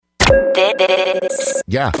This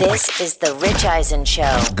is the Rich Eisen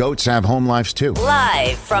Show. Goats have home lives too.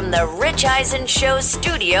 Live from the Rich Eisen Show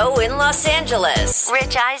studio in Los Angeles.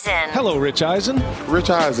 Rich Eisen. Hello, Rich Eisen. Rich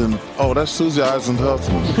Eisen. Oh, that's Susie Eisen's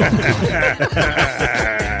husband.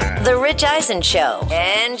 The Rich Eisen Show.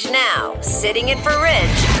 And now, sitting in for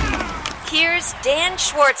Rich, here's Dan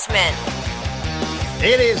Schwartzman.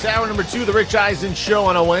 It is hour number 2 of the Rich Eisen Show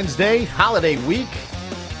on a Wednesday, holiday week.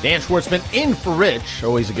 Dan Schwartzman in for Rich.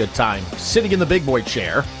 Always a good time. Sitting in the big boy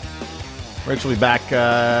chair. Rich will be back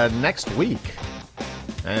next week.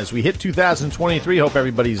 As we hit 2023, hope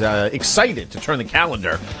everybody's excited to turn the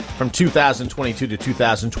calendar from 2022 to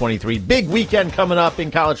 2023. Big weekend coming up in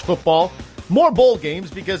college football. More bowl games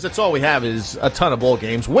because that's all we have is a ton of bowl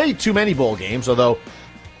games. Way too many bowl games, although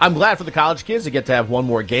I'm glad for the college kids to get to have one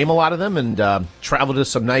more game, a lot of them, and travel to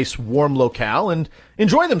some nice warm locale and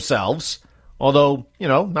enjoy themselves. Although, you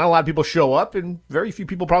know, not a lot of people show up, and very few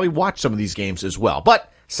people probably watch some of these games as well.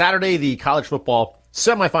 But Saturday, the college football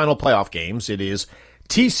semifinal playoff games. It is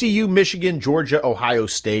TCU, Michigan, Georgia, Ohio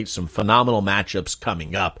State. Some phenomenal matchups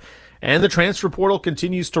coming up. And the transfer portal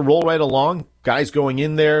continues to roll right along. Guys going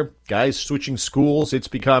in there, guys switching schools. It's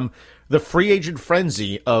become the free agent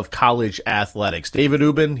frenzy of college athletics. David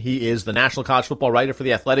Ubben, he is the national college football writer for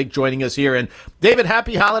The Athletic, joining us here. And David,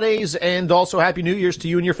 happy holidays and also happy New Year's to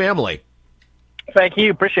you and your family. Thank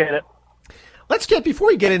you. Appreciate it. Before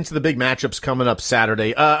we get into the big matchups coming up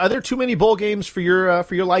Saturday, are there too many bowl games for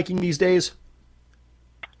your liking these days?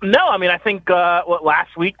 No, I mean, I think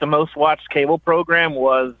last week the most watched cable program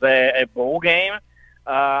was a bowl game.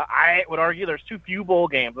 I would argue there's too few bowl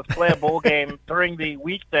games. Let's play a bowl game during the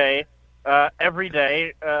weekday every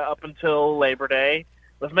day up until Labor Day.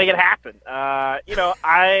 Let's make it happen. I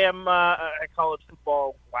am a college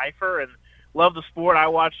football lifer and love the sport. I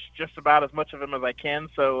watch just about as much of them as I can.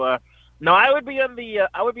 So, no, I would be on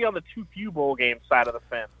the too few bowl game side of the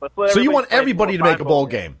fence. So you want everybody to make a bowl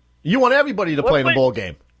game? You want everybody to play in a bowl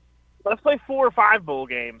game? Let's play 4 or 5 bowl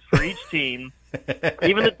games for each team,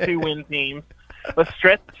 even the 2-win teams. Let's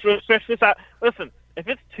stretch this out. Listen, if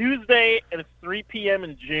it's Tuesday and it's 3 p.m.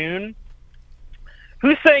 in June,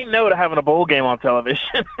 who's saying no to having a bowl game on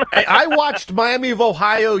television? I watched Miami of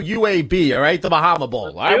Ohio UAB, all right, the Bahama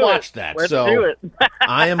Bowl. I watched that. Let's do it.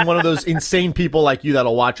 I am one of those insane people like you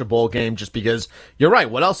that'll watch a bowl game just because you're right.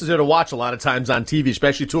 What else is there to watch a lot of times on TV,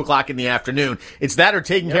 especially 2 o'clock in the afternoon? It's that or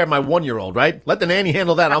taking care of my 1-year-old, right? Let the nanny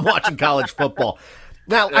handle that. I'm watching college football.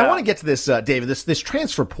 Now, I want to get to this, David. This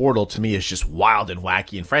transfer portal to me is just wild and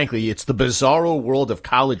wacky. And frankly, it's the bizarro world of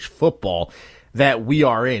college football that we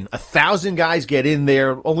are in. 1,000 guys get in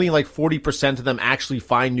there. Only like 40% of them actually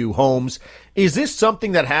find new homes. Is this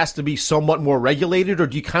something that has to be somewhat more regulated, or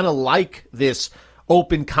do you kind of like this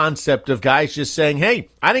open concept of guys just saying, hey,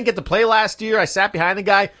 I didn't get to play last year. I sat behind a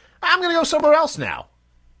guy. I'm going to go somewhere else now.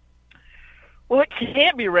 Well, it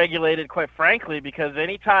can't be regulated, quite frankly, because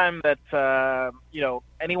anytime that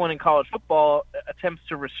anyone in college football attempts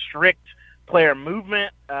to restrict player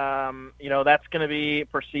movement, that's going to be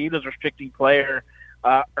perceived as restricting player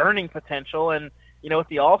earning potential. And with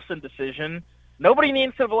the Alston decision, nobody in the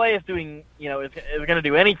NCAA is doing is going to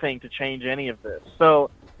do anything to change any of this.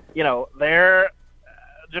 So they're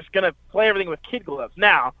just going to play everything with kid gloves.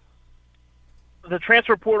 Now, the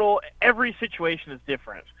transfer portal, every situation is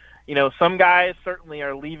different. Some guys certainly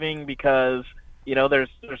are leaving because there's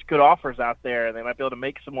good offers out there and they might be able to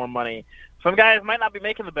make some more money. Some guys might not be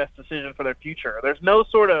making the best decision for their future. There's no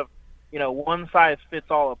sort of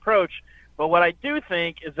one-size-fits-all approach. But what I do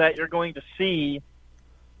think is that you're going to see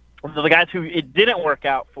the guys who it didn't work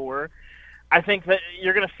out for. I think that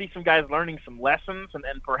you're going to see some guys learning some lessons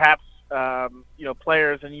and perhaps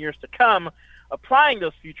players in years to come applying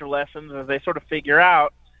those future lessons as they sort of figure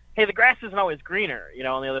out, hey, the grass isn't always greener,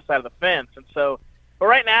 on the other side of the fence. And so, but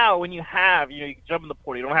right now, when you have, you can jump in the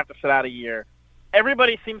portal, you don't have to sit out a year.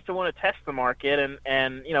 Everybody seems to want to test the market,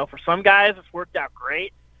 and for some guys, it's worked out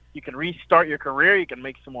great. You can restart your career, you can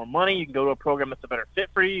make some more money, you can go to a program that's a better fit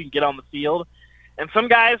for you, you can get on the field. And some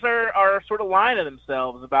guys are sort of lying to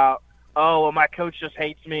themselves about, oh, well, my coach just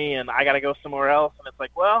hates me, and I got to go somewhere else. And it's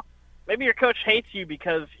like, well, maybe your coach hates you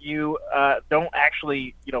because you don't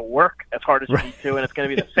actually, work as hard as you need to, and it's going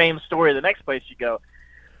to be the same story the next place you go.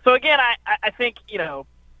 So again, I think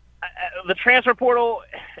the transfer portal,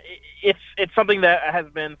 it's something that has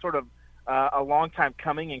been sort of a long time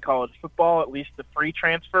coming in college football. At least the free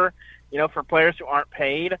transfer, for players who aren't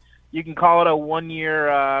paid, you can call it a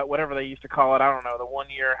 1-year, whatever they used to call it. I don't know, the 1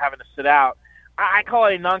 year having to sit out. I call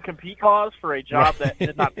it a non-compete clause for a job that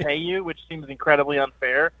did not pay you, which seems incredibly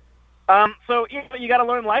unfair. So you got to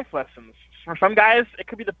learn life lessons. for some guys, it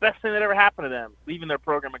could be the best thing that ever happened to them, leaving their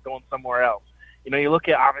program and going somewhere else. You look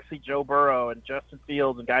at obviously Joe Burrow and Justin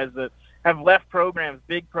Fields and guys that have left programs,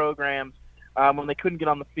 big programs, when they couldn't get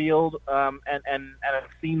on the field, and have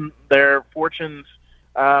seen their fortunes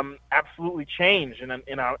absolutely change in an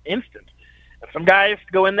instant. And some guys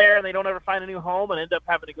go in there and they don't ever find a new home and end up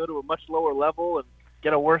having to go to a much lower level and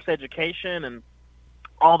get a worse education and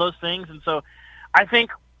all those things. And so I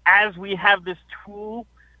think as we have this tool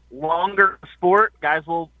longer sport, guys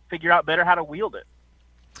will figure out better how to wield it.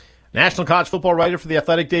 National college football writer for The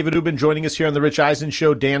Athletic, David Ubben, joining us here on the Rich Eisen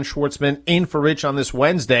Show. Dan Schwartzman in for Rich on this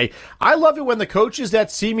Wednesday. I love it when the coaches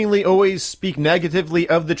that seemingly always speak negatively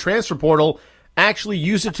of the transfer portal actually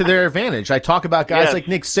use it to their advantage. I talk about guys like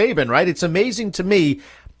Nick Saban, right? It's amazing to me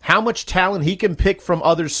how much talent he can pick from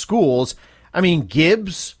other schools. I mean,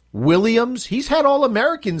 Gibbs, Williams, he's had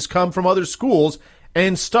All-Americans come from other schools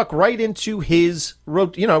and stuck right into his,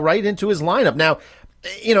 right into his lineup. Now,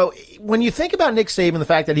 when you think about Nick Saban, the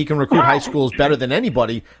fact that he can recruit high schools better than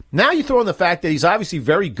anybody, now you throw in the fact that he's obviously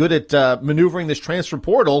very good at maneuvering this transfer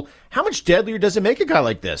portal. How much deadlier does it make a guy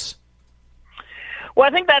like this? Well,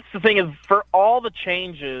 I think that's the thing is for all the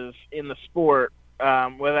changes in the sport,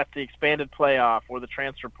 whether that's the expanded playoff or the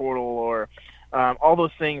transfer portal or all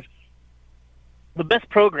those things, the best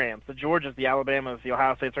programs, the Georgias, the Alabamas, the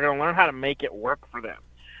Ohio States, are going to learn how to make it work for them.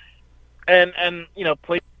 And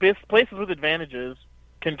places with advantages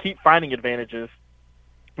can keep finding advantages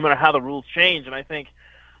no matter how the rules change. And I think,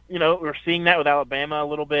 we're seeing that with Alabama a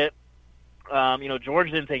little bit.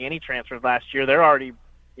 Georgia didn't take any transfers last year. They're already,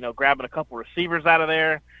 grabbing a couple receivers out of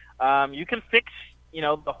there. You can fix,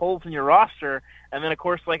 the holes in your roster. And then, of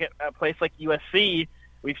course, like a place like USC,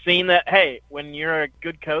 we've seen that, hey, when you're a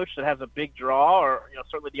good coach that has a big draw, or,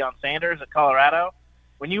 certainly Deion Sanders at Colorado,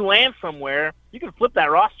 when you land somewhere, you can flip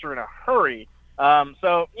that roster in a hurry.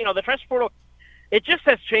 So, the transfer portal, it just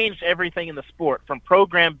has changed everything in the sport, from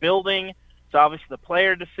program building to obviously the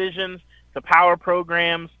player decisions to power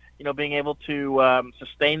programs, being able to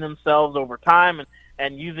sustain themselves over time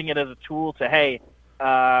and using it as a tool to, hey,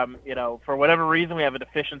 for whatever reason we have a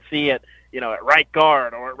deficiency at right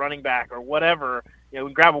guard or at running back or whatever, we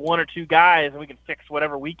can grab one or two guys and we can fix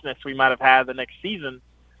whatever weakness we might have had the next season.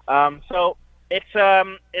 So it's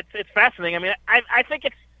fascinating. I mean, I think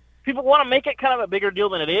people want to make it kind of a bigger deal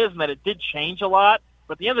than it is, and that it did change a lot.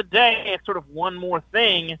 But at the end of the day, it's sort of one more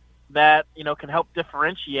thing that can help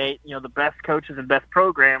differentiate the best coaches and best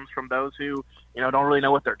programs from those who don't really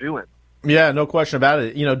know what they're doing. Yeah, no question about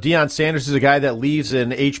it. Deion Sanders is a guy that leaves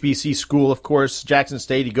an HBC school, of course, Jackson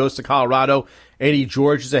State. He goes to Colorado. Eddie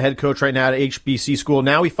George is a head coach right now at HBC school.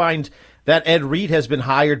 Now we find that Ed Reed has been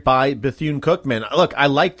hired by Bethune-Cookman. Look, I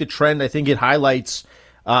like the trend. I think it highlights,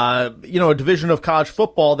 a division of college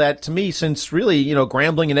football that, to me, since really,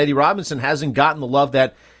 Grambling and Eddie Robinson hasn't gotten the love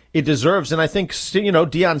that it deserves. And I think,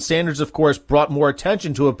 Deion Sanders, of course, brought more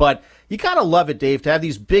attention to it. But you got to love it, Dave, to have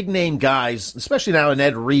these big-name guys, especially now in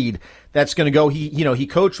Ed Reed, that's going to go. He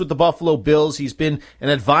coached with the Buffalo Bills. He's been an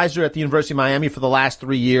advisor at the University of Miami for the last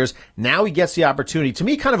 3 years. Now he gets the opportunity. To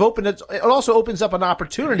me, it also opens up an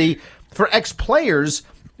opportunity for ex-players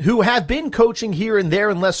who have been coaching here and there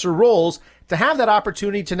in lesser roles to have that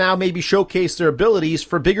opportunity to now maybe showcase their abilities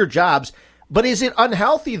for bigger jobs. But is it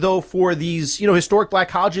unhealthy, though, for these, historic black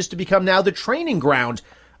colleges to become now the training ground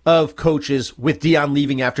of coaches, with Deion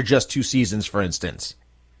leaving after just 2 seasons, for instance?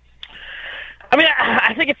 I mean,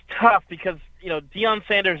 I think it's tough because, Deion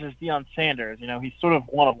Sanders is Deion Sanders. He's sort of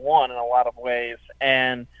one of one in a lot of ways.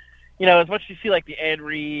 And, as much as you see like the Ed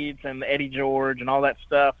Reeds and the Eddie George and all that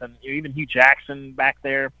stuff, and even Hugh Jackson back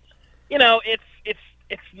there,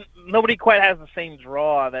 it's nobody quite has the same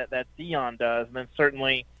draw that Deion does. And then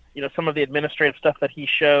certainly, some of the administrative stuff that he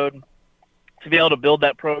showed to be able to build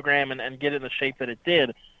that program and get it in the shape that it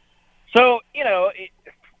did. So,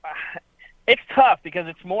 it's tough because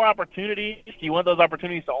it's more opportunities. You want those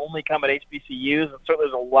opportunities to only come at HBCUs, and certainly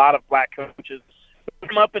there's a lot of black coaches who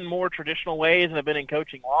come up in more traditional ways and have been in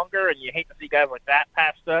coaching longer, and you hate to see guys like that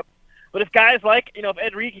passed up. But if guys like, if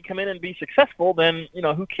Ed Reed can come in and be successful, then,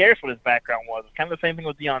 who cares what his background was? It's kind of the same thing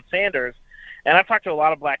with Deion Sanders. And I've talked to a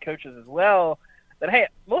lot of black coaches as well that, hey,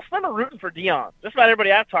 most of them are rooting for Deion. Just about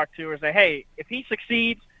everybody I've talked to is say, hey, if he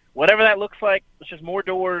succeeds, whatever that looks like, it's just more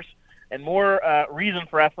doors and more reason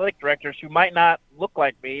for athletic directors who might not look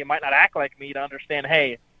like me and might not act like me to understand,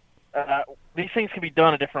 hey, these things can be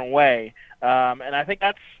done a different way. And I think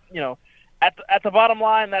that's, at the bottom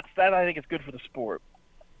line, that I think is good for the sport.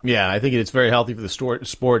 Yeah, I think it's very healthy for the sport.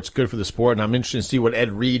 It's good for the sport, and I'm interested to see what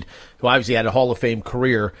Ed Reed, who obviously had a Hall of Fame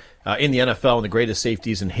career in the NFL and the greatest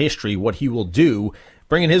safeties in history, what he will do.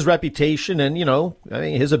 bringing his reputation and, I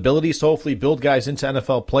mean, his abilities to hopefully build guys into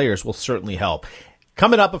NFL players will certainly help.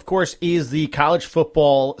 Coming up, of course, is the college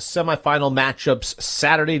football semifinal matchups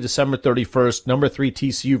Saturday, December 31st, number 3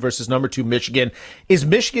 TCU versus number 2 Michigan. Is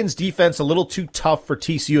Michigan's defense a little too tough for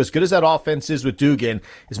TCU? As good as that offense is with Dugan,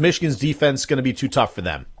 is Michigan's defense going to be too tough for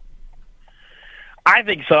them? I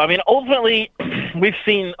think so. I mean, ultimately, we've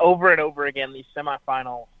seen over and over again these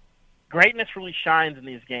semifinals. Greatness really shines in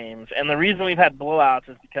these games, and the reason we've had blowouts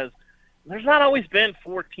is because there's not always been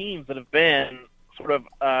 4 teams that have been sort of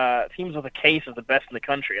teams with a case of the best in the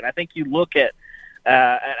country. And I think you look at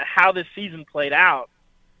how this season played out.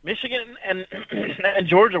 Michigan and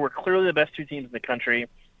Georgia were clearly the best 2 teams in the country.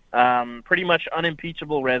 Pretty much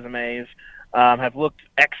unimpeachable resumes, have looked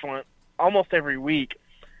excellent almost every week.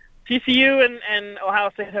 TCU and Ohio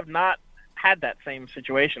State have not had that same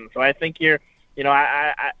situation. So I think TCU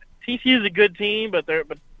is a good team, but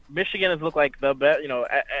Michigan has looked like the best.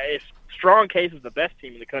 A strong case is the best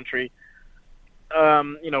team in the country.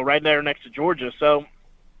 Right there next to Georgia. So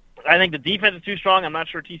I think the defense is too strong. I'm not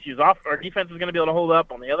sure TCU's defense is going to be able to hold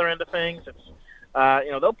up on the other end of things. It's,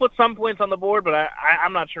 they'll put some points on the board, but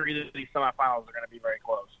I'm not sure either of these semifinals are going to be very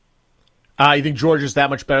close. You think Georgia's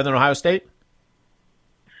that much better than Ohio State?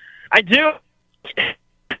 I do.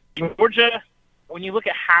 Georgia, when you look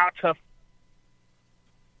at how tough,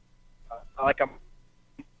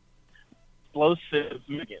 explosive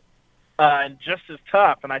Michigan, and just as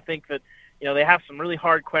tough, and I think that they have some really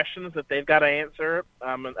hard questions that they've got to answer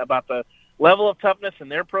about the level of toughness in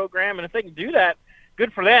their program. And if they can do that,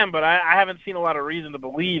 good for them. But I haven't seen a lot of reason to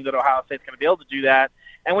believe that Ohio State's going to be able to do that.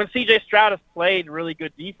 And when C.J. Stroud has played really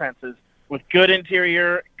good defenses with good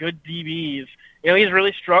interior, good DBs, he's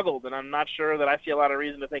really struggled. And I'm not sure that I see a lot of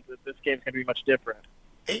reason to think that this game's going to be much different.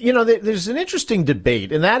 There's an interesting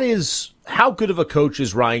debate, and that is how good of a coach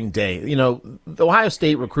is Ryan Day? Ohio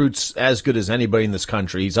State recruits as good as anybody in this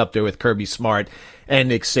country. He's up there with Kirby Smart and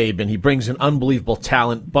Nick Saban. He brings an unbelievable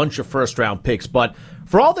talent, bunch of first-round picks. But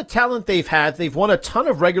for all the talent they've had, they've won a ton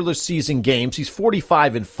of regular season games. He's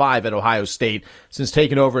 45-5 at Ohio State since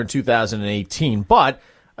taking over in 2018. But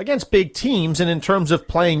against big teams, and in terms of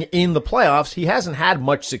playing in the playoffs, he hasn't had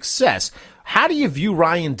much success. How do you view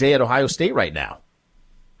Ryan Day at Ohio State right now?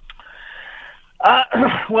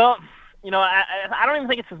 Well, I don't even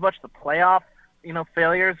think it's as much the playoff,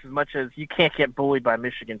 failures as much as you can't get bullied by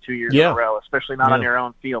Michigan 2 years in a row, especially not on your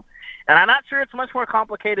own field. And I'm not sure it's much more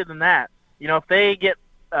complicated than that. If they get,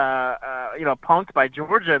 punked by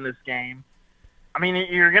Georgia in this game, I mean,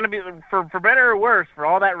 you're going to be, for better or worse, for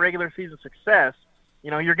all that regular season success,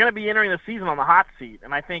 you're going to be entering the season on the hot seat.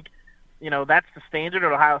 And I think, that's the standard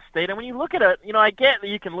at Ohio State. And when you look at it, I get that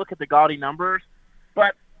you can look at the gaudy numbers,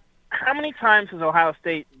 but how many times has Ohio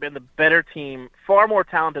State been the better team, far more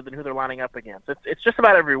talented than who they're lining up against? It's just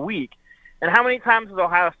about every week. And how many times has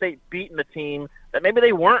Ohio State beaten a team that maybe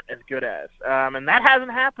they weren't as good as? And that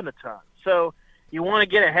hasn't happened a ton. So you want to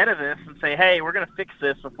get ahead of this and say, hey, we're going to fix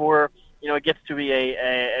this before, it gets to be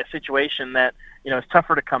a situation that, is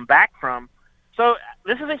tougher to come back from. So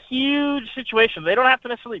this is a huge situation. They don't have to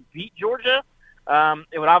necessarily beat Georgia.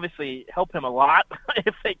 It would obviously help him a lot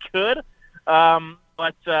if they could.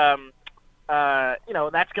 But that's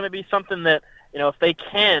going to be something that, if they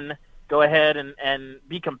can go ahead and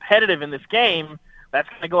be competitive in this game, that's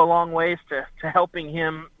going to go a long ways to helping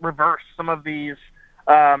him reverse some of these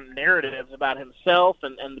narratives about himself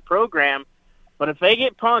and the program. But if they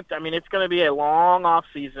get punked, I mean, it's going to be a long off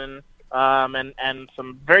season and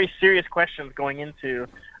some very serious questions going into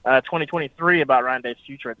 2023 about Ryan Day's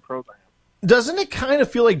future at the program. Doesn't it kind of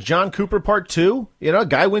feel like John Cooper Part 2? A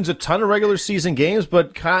guy wins a ton of regular season games,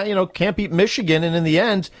 but, can't beat Michigan, and in the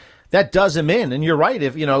end, that does him in. And you're right,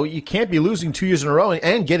 if, you can't be losing 2 years in a row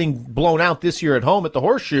and getting blown out this year at home at the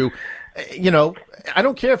Horseshoe. I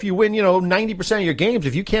don't care if you win, 90% of your games.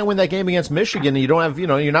 If you can't win that game against Michigan and you don't have,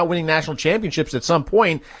 you're not winning national championships at some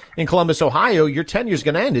point in Columbus, Ohio, your tenure's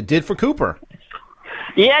going to end. It did for Cooper.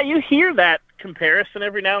 Yeah, you hear that comparison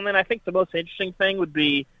every now and then. I think the most interesting thing would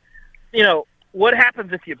be, what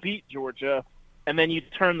happens if you beat Georgia and then you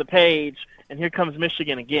turn the page and here comes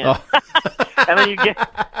Michigan again? Oh. and then you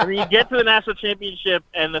get to the national championship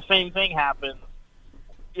and the same thing happens.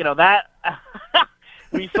 That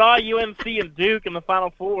we saw UNC and Duke in the Final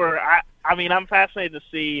Four. I mean, I'm fascinated to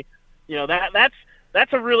see,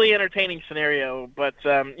 that's a really entertaining scenario, but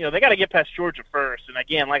they got to get past Georgia first. And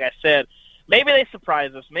again, like I said, maybe they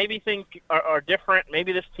surprise us. Maybe things are different.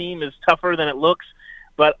 Maybe this team is tougher than it looks.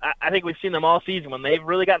 But I think we've seen them all season when they've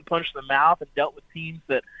really gotten punched in the mouth and dealt with teams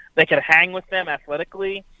that they could hang with them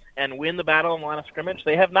athletically and win the battle in the line of scrimmage.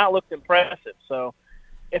 They have not looked impressive. So,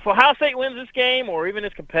 if Ohio State wins this game or even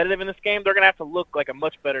is competitive in this game, they're going to have to look like a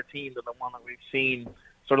much better team than the one that we've seen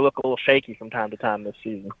sort of look a little shaky from time to time this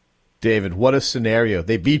season. David, what a scenario.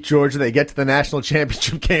 They beat Georgia, they get to the national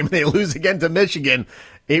championship game, and they lose again to Michigan.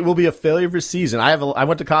 It will be a failure of a season. I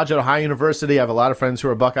went to college at Ohio University. I have a lot of friends who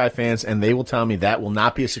are Buckeye fans, and they will tell me that will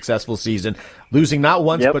not be a successful season. Losing not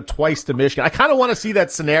once but twice to Michigan. I kind of want to see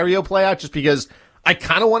that scenario play out just because I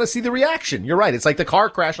kind of want to see the reaction. You're right. It's like the car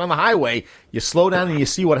crash on the highway. You slow down and you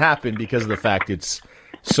see what happened because of the fact it's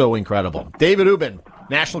so incredible. David Ubben,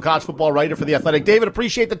 National College Football writer for The Athletic. David,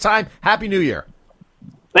 appreciate the time. Happy New Year.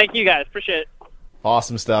 Thank you, guys. Appreciate it.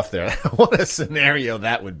 Awesome stuff there. What a scenario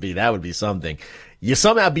that would be. That would be something. You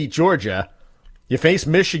somehow beat Georgia. You face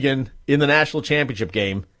Michigan in the national championship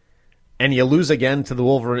game, and you lose again to the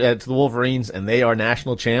Wolverines, and they are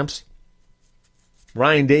national champs.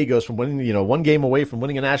 Ryan Day goes from winning, one game away from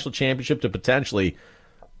winning a national championship to potentially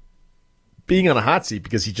being on a hot seat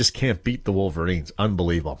because he just can't beat the Wolverines.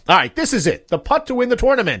 Unbelievable. All right, this is it. The putt to win the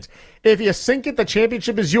tournament. If you sink it, the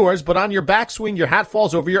championship is yours, but on your backswing, your hat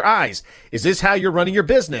falls over your eyes. Is this how you're running your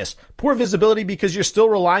business? Poor visibility because you're still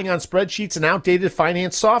relying on spreadsheets and outdated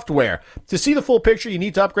finance software. To see the full picture, you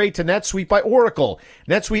need to upgrade to NetSuite by Oracle.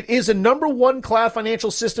 NetSuite is a #1 cloud financial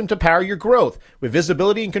system to power your growth. With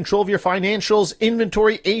visibility and control of your financials,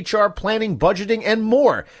 inventory, HR, planning, budgeting, and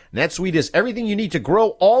more. NetSuite is everything you need to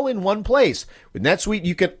grow all in one place. With NetSuite,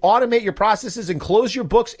 you can automate your processes and close your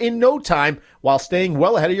books in no time while staying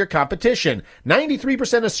well ahead of your competition.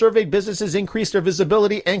 93% of surveyed businesses increased their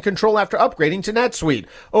visibility and control after upgrading to NetSuite.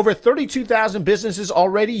 Over 32,000 businesses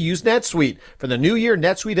already use NetSuite. For the new year,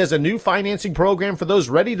 NetSuite has a new financing program for those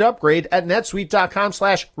ready to upgrade at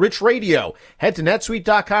netsuite.com/richradio. Head to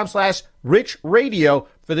netsuite.com/richradio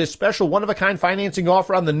for this special one-of-a-kind financing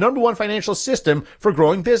offer on the #1 financial system for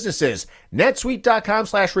growing businesses.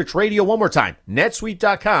 netsuite.com/richradio. One more time,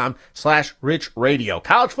 netsuite.com/richradio.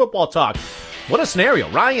 College football talk. What a scenario.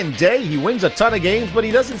 Ryan Day, he wins a ton of games, but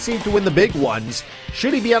he doesn't seem to win the big ones.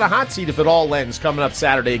 Should he be on a hot seat if it all ends coming up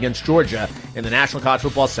Saturday against Georgia in the National College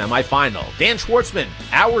Football Semifinal? Dan Schwartzman,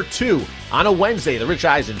 Hour 2 on a Wednesday, The Rich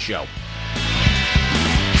Eisen Show.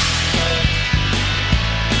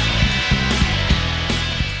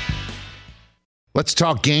 Let's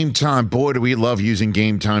talk Game Time. Boy, do we love using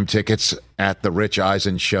Game Time tickets at the Rich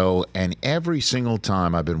Eisen Show. And every single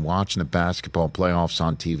time I've been watching the basketball playoffs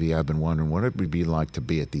on TV, I've been wondering what it would be like to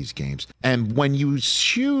be at these games. And when you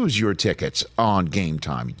choose your tickets on Game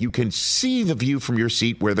Time, you can see the view from your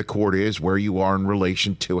seat where the court is, where you are in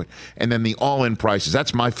relation to it. And then the all-in prices.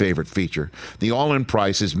 That's my favorite feature. The all-in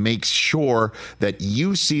prices makes sure that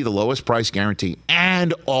you see the lowest price guarantee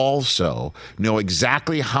and also know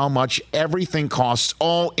exactly how much everything costs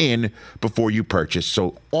all in before you purchase.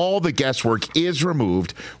 So all the guesswork is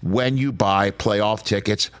removed when you buy playoff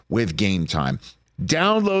tickets with Game Time.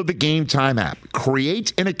 Download the Game Time app,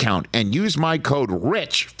 create an account, and use my code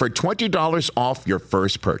RICH for $20 off your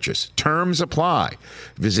first purchase. Terms apply.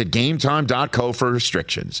 Visit GameTime.co for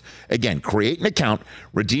restrictions. Again, create an account,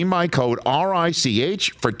 redeem my code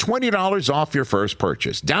RICH for $20 off your first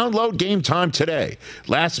purchase. Download Game Time today.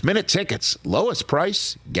 Last minute tickets, lowest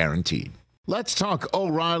price guaranteed. Let's talk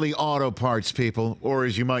O'Reilly Auto Parts, people, or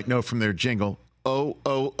as you might know from their jingle,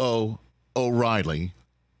 O'Reilly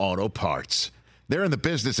Auto Parts. They're in the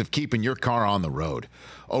business of keeping your car on the road.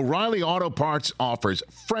 O'Reilly Auto Parts offers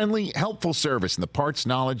friendly, helpful service and the parts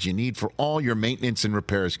knowledge you need for all your maintenance and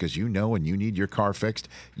repairs, because you know when you need your car fixed,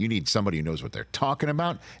 you need somebody who knows what they're talking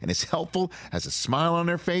about and is helpful, has a smile on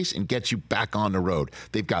their face, and gets you back on the road.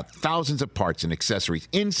 They've got thousands of parts and accessories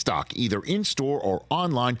in stock, either in-store or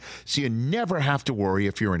online, so you never have to worry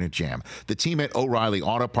if you're in a jam. The team at O'Reilly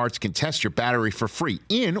Auto Parts can test your battery for free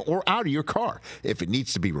in or out of your car. If it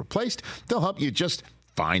needs to be replaced, they'll help you just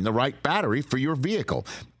find the right battery for your vehicle.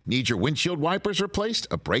 Need your windshield wipers replaced,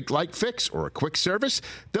 a brake light fix, or a quick service?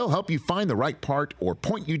 They'll help you find the right part or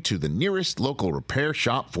point you to the nearest local repair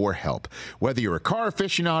shop for help. Whether you're a car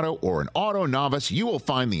aficionado or an auto novice, you will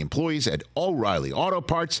find the employees at O'Reilly Auto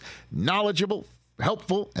Parts knowledgeable,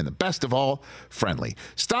 helpful, and the best of all, friendly.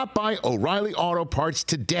 Stop by O'Reilly Auto Parts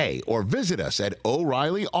today or visit us at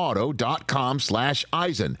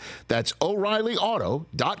O'ReillyAuto.com/Eisen. That's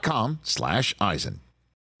O'ReillyAuto.com/Eisen.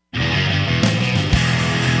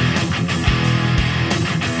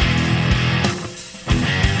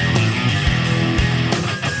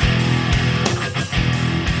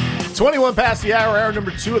 It's 21 past the hour, hour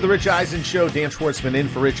number 2 of the Rich Eisen Show. Dan Schwartzman in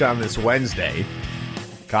for Rich on this Wednesday.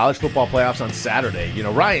 College football playoffs on Saturday.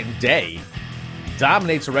 Ryan Day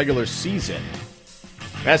dominates a regular season,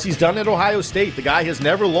 as he's done at Ohio State. The guy has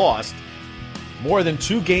never lost more than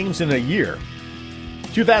 2 games in a year.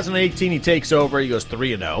 2018, he takes over. He goes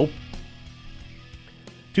 3-0.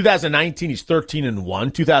 2019, he's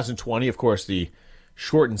 13-1. 2020, of course, the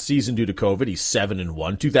shortened season due to COVID, he's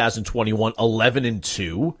 7-1. 2021,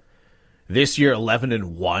 11-2. This year,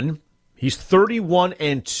 11-1. He's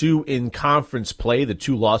 31-2 in conference play. The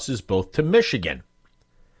 2 losses, both to Michigan.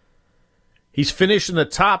 He's finished in the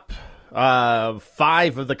top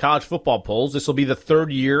 5 of the college football polls. This will be the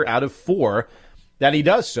 3rd year out of 4 that he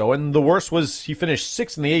does so. And the worst was he finished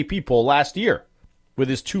 6th in the AP poll last year with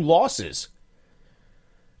his 2 losses.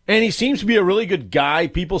 And he seems to be a really good guy.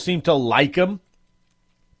 People seem to like him.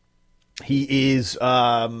 He is,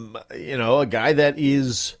 a guy that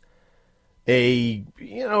is a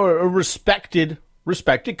respected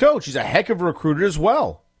coach. He's a heck of a recruiter as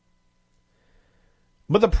well.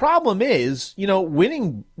 But the problem is,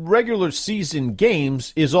 winning regular season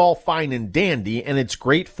games is all fine and dandy, and it's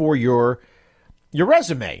great for your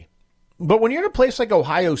resume. But when you're in a place like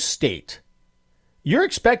Ohio State, you're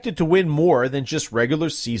expected to win more than just regular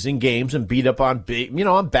season games and beat up on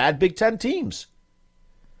bad Big Ten teams.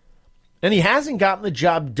 And he hasn't gotten the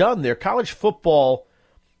job done. Their college football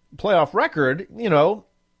playoff record,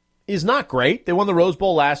 is not great. They won the Rose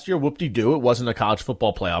Bowl last year. Whoop-de-doo. It wasn't a college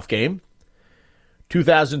football playoff game.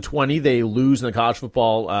 2020, they lose in the college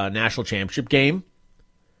football national championship game.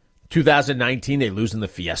 2019, they lose in the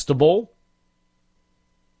Fiesta Bowl.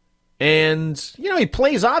 And, he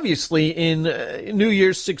plays, obviously, in New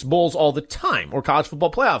Year's Six Bowls all the time, or college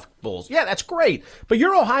football playoff bowls. Yeah, that's great. But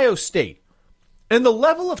you're Ohio State. And the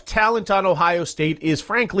level of talent on Ohio State is,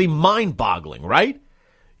 frankly, mind-boggling, right?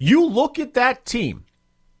 You look at that team.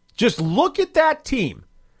 Just look at that team.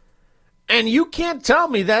 And you can't tell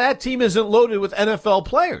me that team isn't loaded with NFL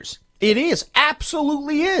players. It is.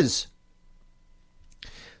 Absolutely is.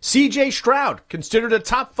 C.J. Stroud, considered a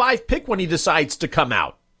top 5 pick when he decides to come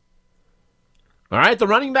out. All right, the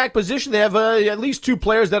running back position, they have at least 2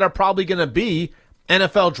 players that are probably going to be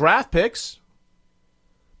NFL draft picks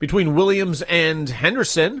between Williams and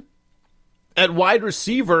Henderson. At wide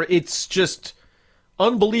receiver, it's just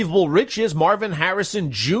unbelievable riches. Marvin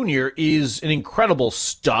Harrison Jr. is an incredible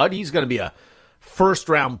stud. He's going to be a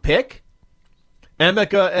first-round pick.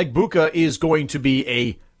 Emeka Egbuka is going to be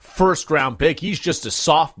a first-round pick. He's just a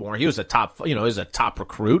sophomore. He was a top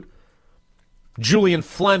recruit. Julian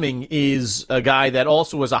Fleming is a guy that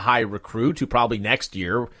also was a high recruit who probably next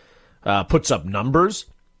year puts up numbers.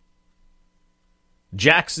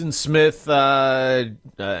 Jackson Smith and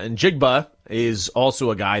Jigba is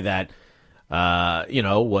also a guy that,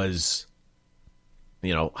 was,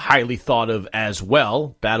 highly thought of as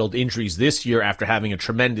well. Battled injuries this year after having a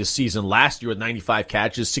tremendous season last year with 95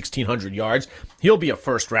 catches, 1,600 yards. He'll be a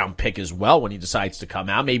first-round pick as well when he decides to come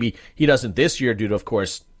out. Maybe he doesn't this year due to, of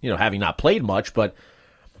course, having not played much, but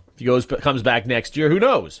if he comes back next year, who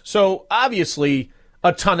knows? So, obviously,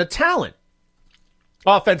 a ton of talent.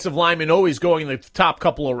 Offensive linemen always going in the top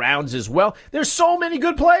couple of rounds as well. There's so many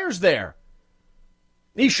good players there.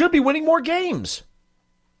 He should be winning more games.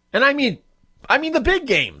 And I mean the big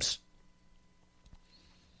games.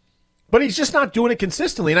 But he's just not doing it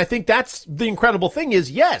consistently. And I think that's the incredible thing is,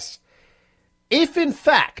 yes, if in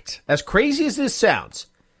fact, as crazy as this sounds,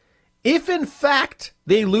 if in fact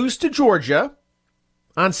they lose to Georgia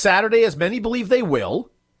on Saturday, as many believe they will,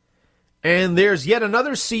 and there's yet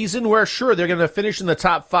another season where, sure, they're going to finish in the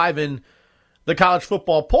top 5 in the college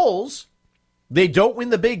football polls, they don't win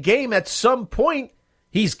the big game, at some point,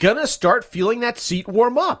 he's going to start feeling that seat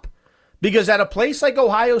warm up. Because at a place like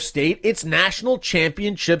Ohio State, it's national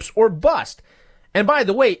championships or bust. And by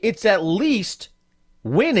the way, it's at least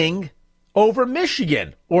winning over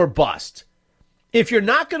Michigan or bust. If you're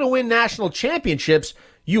not going to win national championships,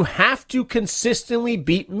 you have to consistently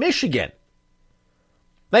beat Michigan.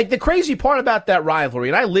 Like, the crazy part about that rivalry,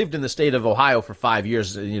 and I lived in the state of Ohio for 5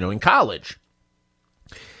 years, in college.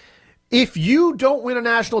 If you don't win a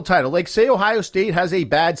national title, like say Ohio State has a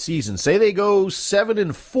bad season, say they go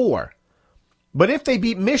 7-4, but if they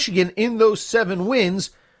beat Michigan in those 7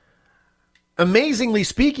 wins, amazingly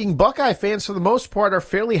speaking, Buckeye fans for the most part are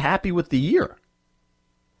fairly happy with the year.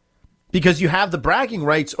 Because you have the bragging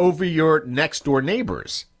rights over your next door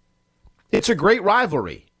neighbors. It's a great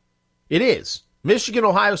rivalry. It is. Michigan,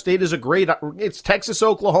 Ohio State is it's Texas,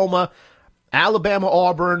 Oklahoma, Alabama,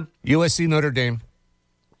 Auburn. USC, Notre Dame.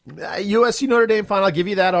 USC, Notre Dame, fine. I'll give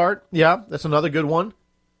you that, Art. Yeah, that's another good one.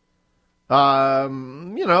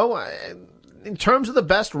 In terms of the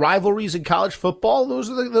best rivalries in college football, those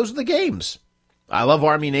are the games. I love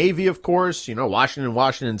Army-Navy, of course.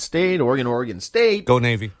 Washington State, Oregon State. Go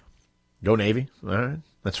Navy. Go Navy. All right.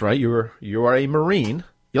 That's right. You are a Marine.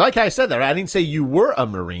 You like how I said that, right? I didn't say you were a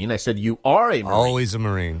Marine. I said you are a Marine. Always a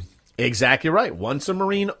Marine. Exactly right. Once a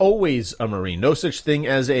Marine, always a Marine. No such thing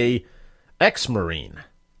as a ex-Marine.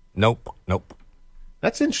 Nope.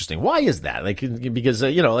 That's interesting. Why is that? Like, because,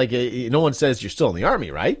 no one says you're still in the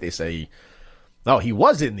Army, right? They say, oh, he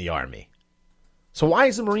was in the Army. So why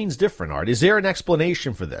is the Marines different, Art? Is there an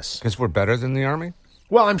explanation for this? Because we're better than the Army?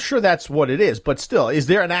 Well, I'm sure that's what it is, but still, is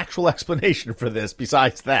there an actual explanation for this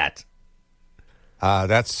besides that?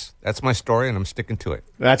 That's my story, and I'm sticking to it.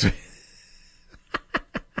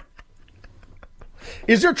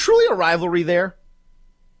 Is there truly a rivalry there?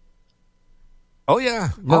 Oh, yeah.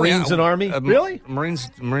 Marines and Army? Really?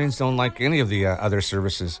 Marines don't like any of the other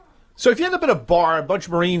services. So if you end up in a bar, a bunch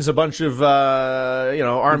of Marines, a bunch of,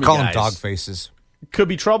 Army call guys. them dog faces. Could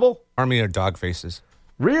be trouble? Army are dog faces.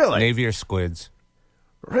 Really? Navy are squids.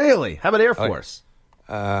 Really? How about Air Force?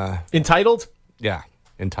 Entitled? Yeah,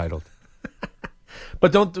 entitled.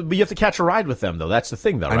 But you have to catch a ride with them, though. That's the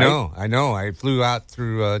thing, though, right? I know. I flew out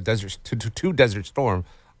through to Desert Storm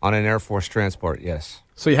on an Air Force transport, yes.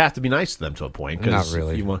 So you have to be nice to them to a point. Not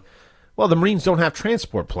really. Well, the Marines don't have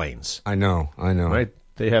transport planes. I know. Right?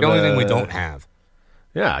 They have the only thing we don't have.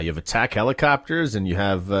 Yeah, you have attack helicopters and you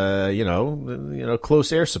have,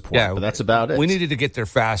 close air support, but that's about it. We needed to get there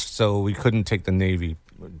fast, so we couldn't take the Navy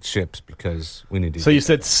ships because we needed to. So you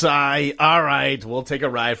said, "Sigh, all right, we'll take a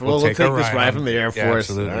ride. We'll take this ride from the Air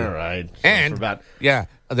Force." Absolutely. All right. And,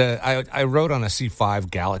 I rode on a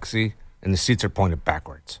C-5 Galaxy, and the seats are pointed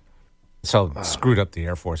backwards. So it screwed up the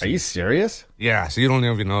Air Force. Are you serious? Yeah, so you don't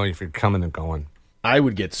even know if you're coming and going. I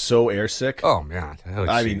would get so airsick. Oh, man.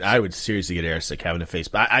 I would seriously get airsick having to face.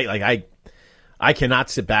 But I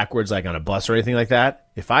cannot sit backwards like on a bus or anything like that.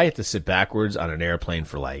 If I had to sit backwards on an airplane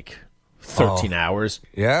for like 13 hours.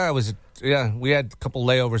 Yeah, we had a couple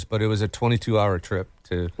layovers, but it was a 22-hour trip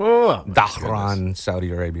to Dhahran,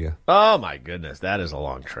 Saudi Arabia. Oh, my goodness. That is a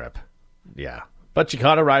long trip. Yeah. But you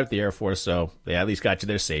caught a ride with the Air Force, so they at least got you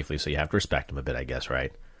there safely, so you have to respect them a bit, I guess,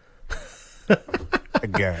 right? I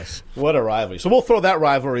guess. What a rivalry. So we'll throw that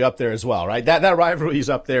rivalry up there as well, right? That rivalry is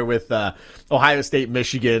up there with Ohio State,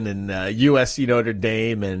 Michigan, and USC, Notre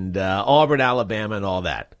Dame, and Auburn, Alabama, and all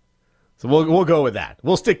that. So we'll go with that.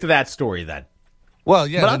 We'll stick to that story then. Well,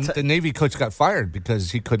 yeah, the Navy coach got fired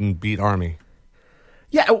because he couldn't beat Army.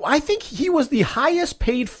 Yeah, I think he was the highest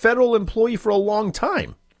paid federal employee for a long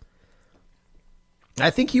time. I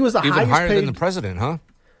think he was the highest paid. Even higher than the president, huh?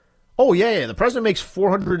 Oh, yeah. The president makes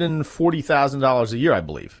 $440,000 a year, I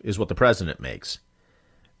believe, is what the president makes.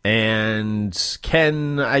 And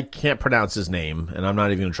Ken, I can't pronounce his name, and I'm not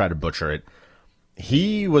even going to try to butcher it.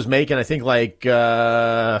 He was making, I think, like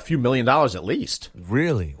a few $1 million at least.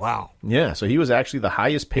 Really? Wow. Yeah, so he was actually the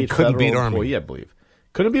highest paid federal employee, I believe.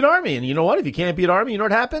 Couldn't beat Army. And you know what? If you can't beat Army, you know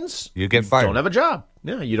what happens? You get fired. You don't have a job.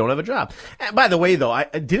 Yeah, you don't have a job. And by the way, though,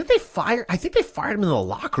 didn't they fire? I think they fired him in the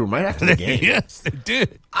locker room right after the game. Yes, they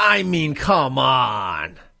did. I mean, come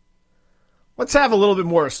on. Let's have a little bit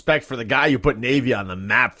more respect for the guy who put Navy on the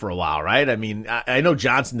map for a while, right? I mean, I know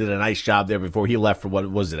Johnson did a nice job there before he left for, what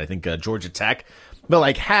was it? I think Georgia Tech. But,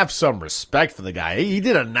 like, have some respect for the guy. He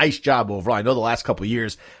did a nice job overall. I know the last couple of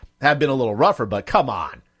years have been a little rougher, but come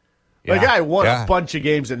on. The guy won a bunch of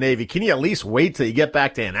games at Navy. Can you at least wait till you get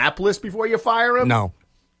back to Annapolis before you fire him? No.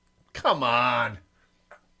 Come on.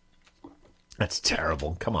 That's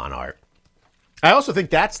terrible. Come on, Art. I also think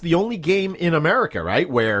that's the only game in America, right,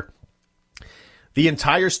 where the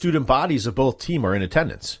entire student bodies of both teams are in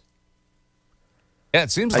attendance. Yeah, it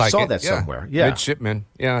seems like I saw that somewhere. Yeah. Midshipmen.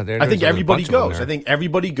 Yeah, I think everybody goes. I think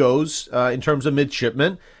everybody goes in terms of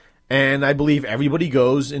midshipmen. And I believe everybody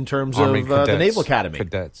goes in terms Army of the Naval Academy.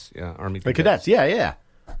 Cadets, yeah. Army cadets. The cadets, yeah.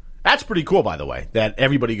 That's pretty cool, by the way, that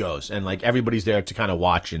everybody goes. And, like, everybody's there to kind of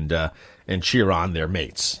watch and cheer on their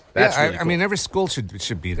mates. That's really cool. I mean, every school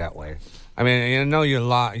should be that way. I mean, you know, you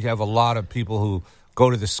have a lot of people who go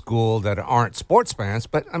to the school that aren't sports fans.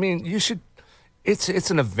 But, I mean, you should... It's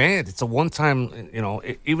an event. It's a one-time, you know,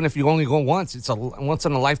 even if you only go once, it's a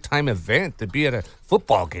once-in-a-lifetime event to be at a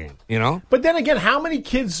football game, you know? But then again, how many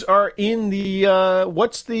kids are in the,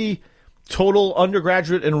 what's the total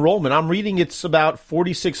undergraduate enrollment? I'm reading it's about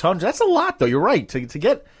 4,600. That's a lot, though. You're right. To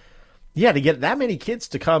get that many kids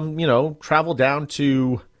to come, you know, travel down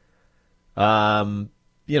to, to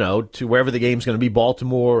wherever the game's going to be,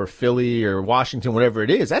 Baltimore or Philly or Washington, whatever it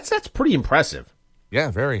is, that's pretty impressive. Yeah,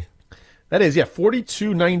 very. That is,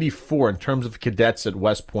 4,294 in terms of cadets at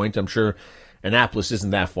West Point. I'm sure Annapolis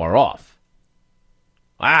isn't that far off.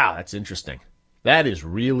 Wow, that's interesting. That is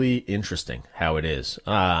really interesting how it is.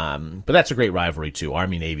 But that's a great rivalry, too.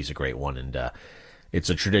 Army-Navy's a great one, and it's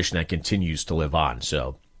a tradition that continues to live on.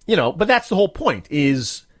 So But that's the whole point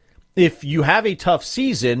is if you have a tough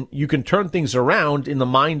season, you can turn things around in the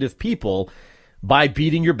mind of people by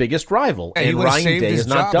beating your biggest rival. And Ryan Day has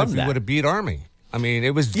not done if that. He would have beat Army. I mean,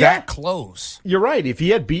 it was that close. You're right. If he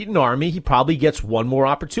had beaten Army, he probably gets one more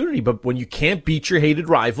opportunity. But when you can't beat your hated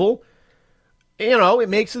rival, it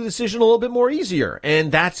makes the decision a little bit more easier.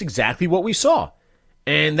 And that's exactly what we saw.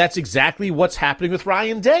 And that's exactly what's happening with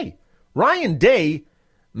Ryan Day. Ryan Day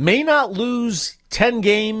may not lose 10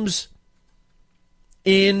 games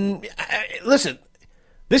in... Listen,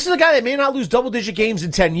 this is a guy that may not lose double-digit games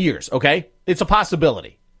in 10 years, okay? It's a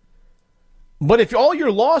possibility. But if all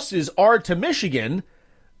your losses are to Michigan,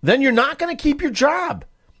 then you're not going to keep your job.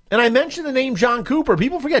 And I mentioned the name John Cooper.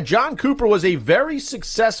 People forget John Cooper was a very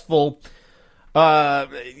successful,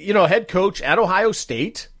 head coach at Ohio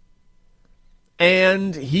State.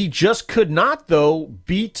 And he just could not, though,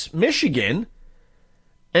 beat Michigan.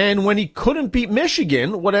 And when he couldn't beat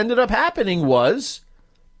Michigan, what ended up happening was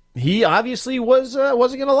he obviously wasn't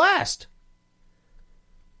going to last.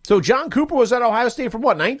 So John Cooper was at Ohio State from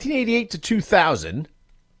 1988 to 2000,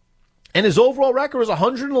 and his overall record was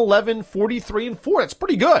 111, 43, and 4. That's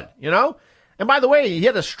pretty good, And by the way, he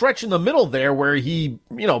had a stretch in the middle there where he,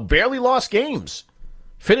 barely lost games.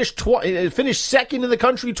 Finished second in the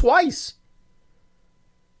country twice.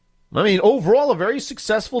 I mean, overall, a very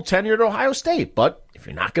successful tenure at Ohio State. But if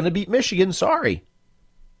you're not going to beat Michigan, sorry,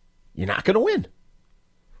 you're not going to win.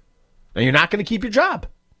 And you're not going to keep your job.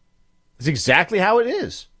 That's exactly how it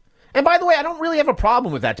is. And by the way, I don't really have a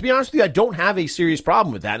problem with that. To be honest with you, I don't have a serious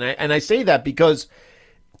problem with that. And I say that because,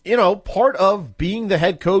 part of being the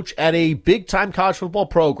head coach at a big-time college football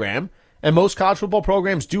program, and most college football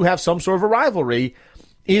programs do have some sort of a rivalry,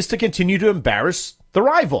 is to continue to embarrass the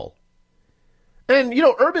rival. And,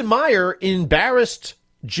 Urban Meyer embarrassed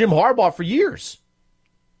Jim Harbaugh for years.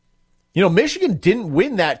 Michigan didn't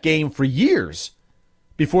win that game for years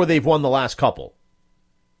before they've won the last couple.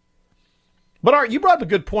 But Art, you brought up a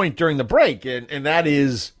good point during the break, and that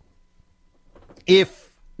is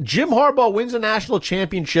if Jim Harbaugh wins a national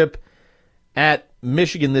championship at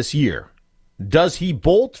Michigan this year, does he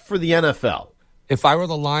bolt for the NFL? If I were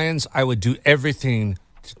the Lions, I would do everything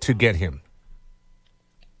to get him.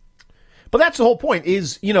 But that's the whole point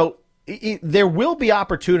is, there will be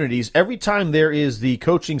opportunities. Every time there is the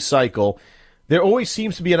coaching cycle, there always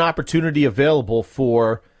seems to be an opportunity available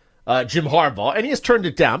for Jim Harbaugh, and he has turned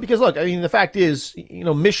it down because, look, I mean, the fact is,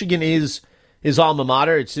 Michigan is his alma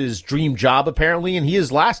mater. It's his dream job, apparently, and he has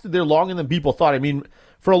lasted there longer than people thought. I mean,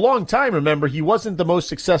 for a long time, remember, he wasn't the most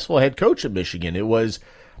successful head coach at Michigan. It was,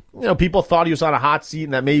 people thought he was on a hot seat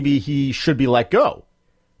and that maybe he should be let go.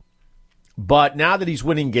 But now that he's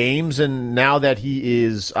winning games and now that he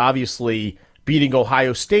is obviously beating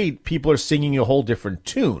Ohio State, people are singing a whole different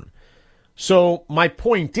tune. So my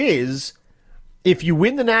point is, if you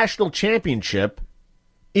win the national championship,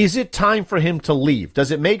 is it time for him to leave? Does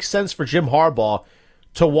it make sense for Jim Harbaugh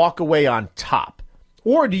to walk away on top?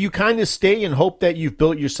 Or do you kind of stay and hope that you've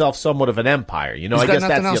built yourself somewhat of an empire? I guess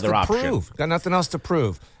that's the other option. Got nothing else to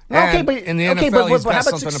prove. Okay, but in the NFL, he's got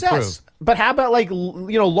something success? to prove. But how about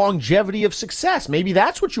longevity of success? Maybe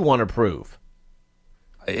that's what you want to prove.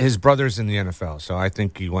 His brother's in the NFL, so I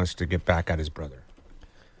think he wants to get back at his brother.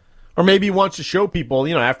 Or maybe he wants to show people,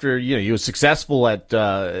 after he was successful at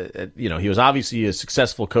he was obviously a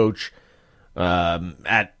successful coach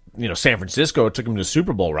at San Francisco. It took him to the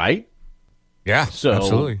Super Bowl, right? Yeah, so,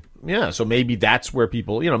 absolutely. Yeah, so maybe that's where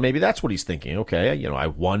people, maybe that's what he's thinking. Okay, I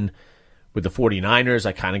won with the 49ers.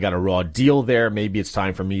 I kind of got a raw deal there. Maybe it's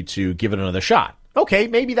time for me to give it another shot. Okay,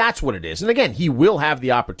 maybe that's what it is. And again, he will have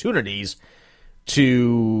the opportunities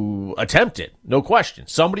to attempt it. No question.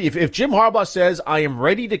 Somebody, if Jim Harbaugh says, I am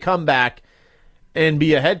ready to come back and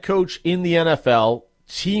be a head coach in the NFL,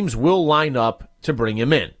 teams will line up to bring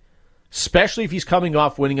him in. Especially if he's coming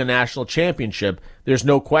off winning a national championship, there's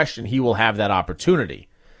no question he will have that opportunity.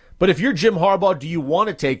 But if you're Jim Harbaugh, do you want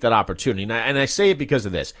to take that opportunity? And I say it because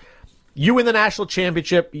of this. You win the national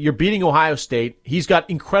championship, you're beating Ohio State. He's got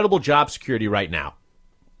incredible job security right now.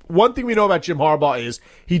 One thing we know about Jim Harbaugh is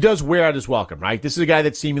he does wear out his welcome, right? This is a guy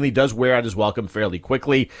that seemingly does wear out his welcome fairly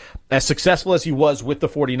quickly. As successful as he was with the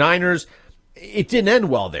 49ers, it didn't end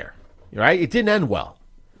well there, right? It didn't end well.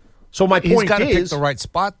 So my point is... He's got to pick the right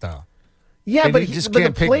spot, though. Yeah, but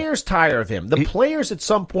the players tire of him. The players at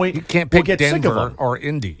some point you can't pick will get sick of Denver him. or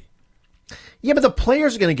Indy. Yeah, but the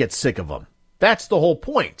players are going to get sick of him. That's the whole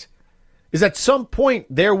point. Is at some point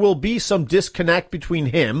there will be some disconnect between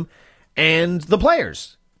him and the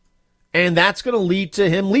players. And that's going to lead to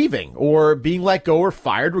him leaving or being let go or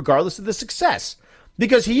fired regardless of the success.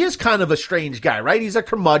 Because he is kind of a strange guy, right? He's a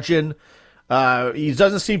curmudgeon. He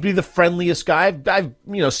doesn't seem to be the friendliest guy. I've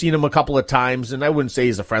seen him a couple of times, and I wouldn't say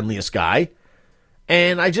he's the friendliest guy.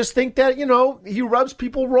 And I just think that, he rubs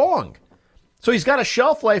people wrong. So he's got a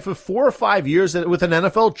shelf life of 4 or 5 years with an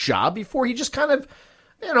NFL job before he just kind of,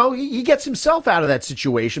 he gets himself out of that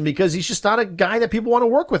situation because he's just not a guy that people want to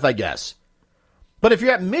work with, I guess. But if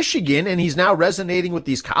you're at Michigan and he's now resonating with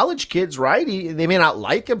these college kids, right? They may not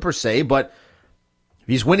like him per se, but if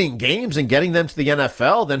he's winning games and getting them to the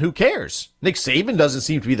NFL, then who cares? Nick Saban doesn't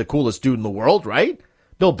seem to be the coolest dude in the world, right?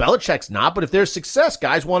 Bill Belichick's not, but if there's success,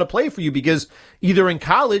 guys want to play for you because either in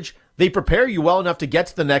college, they prepare you well enough to get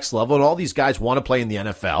to the next level, and all these guys want to play in the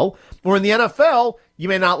NFL. Or in the NFL, you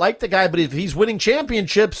may not like the guy, but if he's winning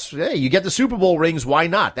championships, hey, you get the Super Bowl rings, why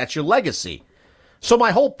not? That's your legacy. So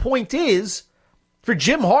my whole point is, for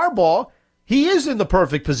Jim Harbaugh, he is in the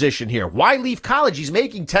perfect position here. Why leave college? He's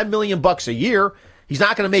making $10 million a year. He's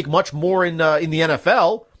not going to make much more in the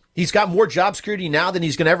NFL. He's got more job security now than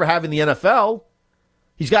he's going to ever have in the NFL.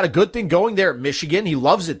 He's got a good thing going there at Michigan. He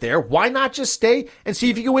loves it there. Why not just stay and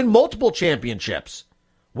see if you can win multiple championships?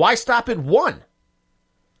 Why stop at one?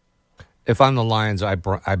 If I'm the Lions, I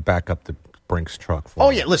back up the Brinks truck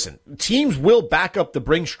for him. Yeah, listen. Teams will back up the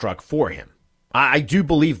Brinks truck for him. I do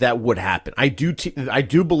believe that would happen. I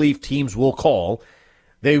do believe teams will call.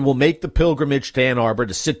 They will make the pilgrimage to Ann Arbor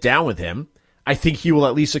to sit down with him. I think he will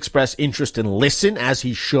at least express interest and listen, as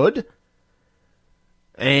he should.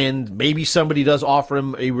 And maybe somebody does offer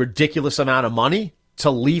him a ridiculous amount of money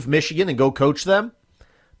to leave Michigan and go coach them.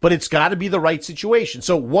 But it's got to be the right situation.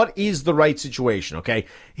 So what is the right situation, okay?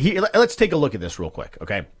 Let's take a look at this real quick,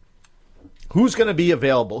 okay? Who's going to be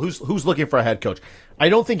available? Who's looking for a head coach? I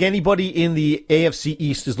don't think anybody in the AFC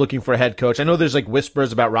East is looking for a head coach. I know there's like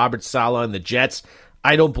whispers about Robert Saleh and the Jets.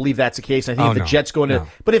 I don't believe that's the case. I think the Jets going to...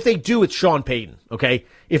 But if they do, it's Sean Payton, okay?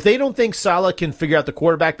 If they don't think Saleh can figure out the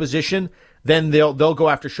quarterback position, then they'll go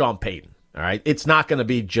after Sean Payton, all right? It's not going to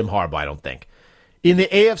be Jim Harbaugh, I don't think. In the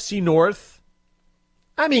AFC North,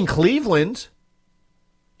 Cleveland...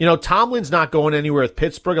 Tomlin's not going anywhere with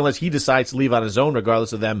Pittsburgh unless he decides to leave on his own,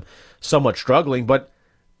 regardless of them somewhat struggling. But,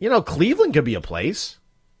 Cleveland could be a place.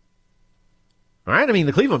 All right?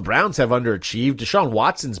 The Cleveland Browns have underachieved. Deshaun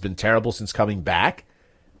Watson's been terrible since coming back.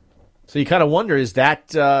 So you kind of wonder, is that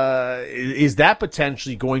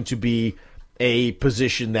potentially going to be a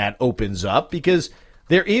position that opens up? Because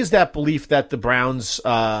there is that belief that the Browns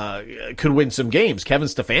could win some games. Kevin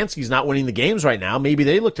Stefanski's not winning the games right now. Maybe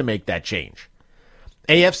they look to make that change.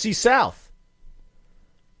 AFC South.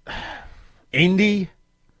 Indy.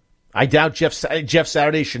 I doubt Jeff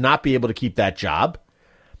Saturday should not be able to keep that job.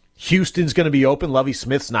 Houston's going to be open. Lovie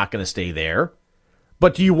Smith's not going to stay there.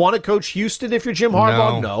 But do you want to coach Houston if you're Jim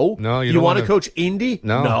Harbaugh? No. No, you want to coach Indy?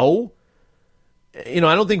 No. I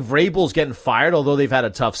don't think Vrabel's getting fired, although they've had a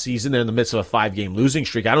tough season. They're in the midst of a 5-game losing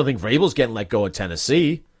streak. I don't think Vrabel's getting let go at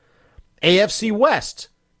Tennessee. AFC West.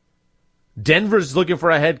 Denver's looking for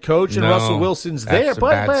a head coach, and Russell Wilson's there.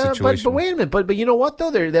 But wait a minute. But you know what, though?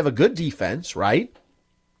 They have a good defense, right?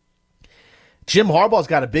 Jim Harbaugh's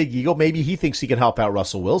got a big ego. Maybe he thinks he can help out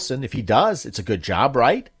Russell Wilson. If he does, it's a good job,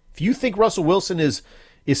 right? If you think Russell Wilson is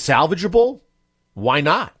salvageable, why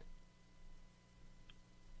not?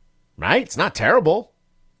 Right? It's not terrible.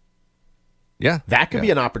 Yeah. That could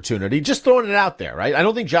be an opportunity. Just throwing it out there, right? I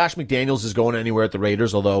don't think Josh McDaniels is going anywhere at the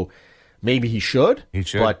Raiders, although maybe he should. He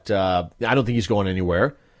should. But I don't think he's going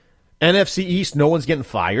anywhere. NFC East, no one's getting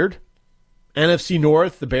fired. NFC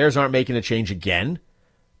North, the Bears aren't making a change again.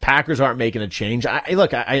 Packers aren't making a change.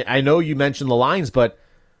 I know you mentioned the Lions, but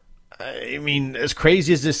as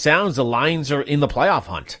crazy as this sounds, the Lions are in the playoff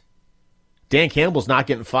hunt. Dan Campbell's not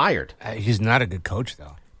getting fired. He's not a good coach,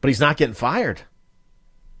 though. But he's not getting fired.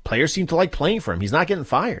 Players seem to like playing for him. He's not getting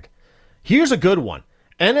fired. Here's a good one.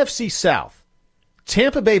 NFC South.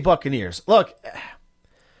 Tampa Bay Buccaneers. Look,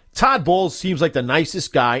 Todd Bowles seems like the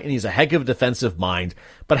nicest guy, and he's a heck of a defensive mind.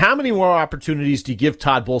 But how many more opportunities do you give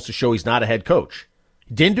Todd Bowles to show he's not a head coach?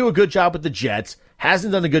 He didn't do a good job with the Jets.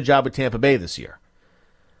 Hasn't done a good job with Tampa Bay this year.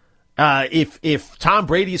 If Tom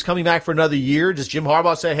Brady is coming back for another year, does Jim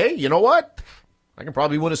Harbaugh say, hey, you know what? I can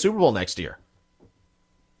probably win a Super Bowl next year.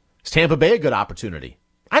 Is Tampa Bay a good opportunity?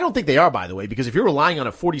 I don't think they are, by the way, because if you're relying on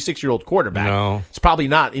a 46-year-old quarterback, It's probably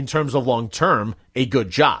not, in terms of long-term, a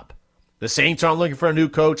good job. The Saints aren't looking for a new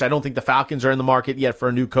coach. I don't think the Falcons are in the market yet for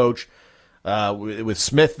a new coach with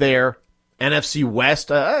Smith there. NFC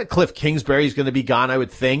West, Cliff Kingsbury is going to be gone, I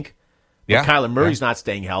would think. Yeah. Kyler Murray's not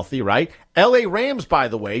staying healthy, right? L.A. Rams, by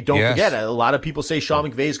the way, don't forget, a lot of people say Sean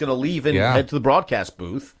McVay is going to leave and head to the broadcast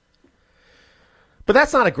booth. But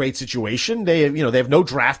that's not a great situation. They have no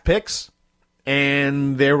draft picks.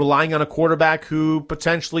 and they're relying on a quarterback who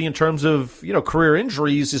potentially, in terms of career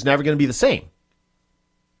injuries, is never going to be the same.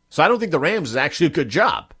 So I don't think the Rams is actually a good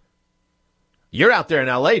job. You're out there in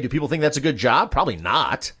L.A. Do people think that's a good job? Probably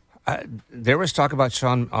not. There was talk about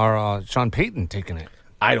Sean Payton taking it.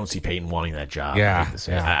 I don't see Payton wanting that job.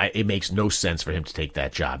 Yeah. It makes no sense for him to take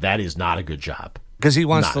that job. That is not a good job. Because he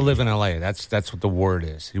wants to live in L.A. That's what the word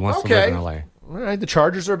is. He wants to live in L.A. All right, the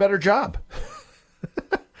Chargers are a better job.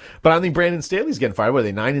 But I don't think Brandon Staley's getting fired. What are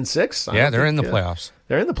they, 9-6? Yeah, they're in the playoffs.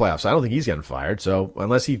 They're in the playoffs. I don't think he's getting fired. So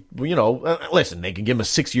unless he, listen, they can give him a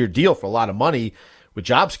 6-year deal for a lot of money with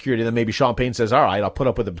job security. Then maybe Sean Payton says, all right, I'll put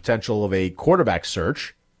up with the potential of a quarterback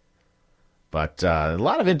search. But a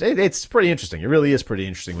lot of it, it's pretty interesting. It really is pretty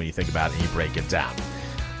interesting when you think about it and you break it down.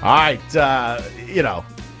 All right,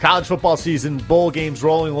 college football season, bowl games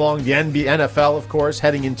rolling along. The NFL, of course,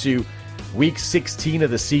 heading into week 16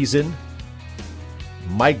 of the season.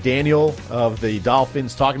 Mike Daniel of the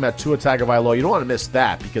Dolphins talking about Tua Tagovailoa. You don't want to miss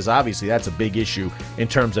that because obviously that's a big issue in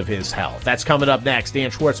terms of his health. That's coming up next.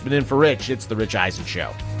 Dan Schwartzman in for Rich. It's the Rich Eisen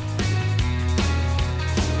Show.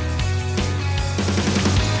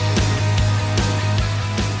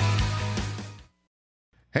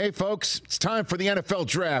 Hey, folks, it's time for the NFL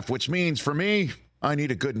draft, which means for me, I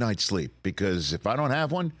need a good night's sleep because if I don't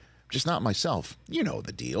have one, I'm just not myself. You know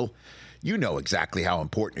the deal. You know exactly how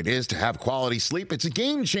important it is to have quality sleep. It's a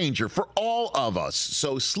game changer for all of us.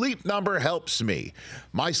 So Sleep Number helps me.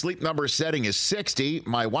 My Sleep Number setting is 60.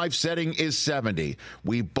 My wife's setting is 70.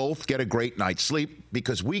 We both get a great night's sleep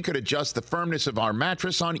because we could adjust the firmness of our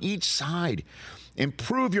mattress on each side.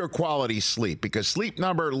 Improve your quality sleep because Sleep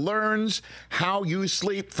Number learns how you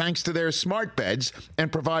sleep thanks to their smart beds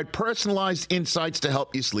and provide personalized insights to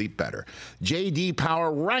help you sleep better. J.D.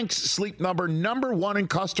 Power ranks Sleep Number #1 in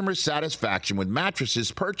customer satisfaction with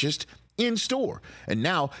mattresses purchased in-store. And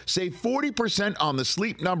now, save 40% on the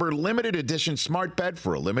Sleep Number limited edition smart bed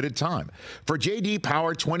for a limited time. For J.D.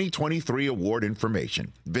 Power 2023 award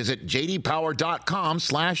information, visit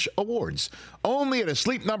jdpower.com/awards. Only at a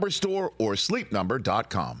Sleep Number store or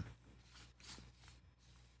sleepnumber.com.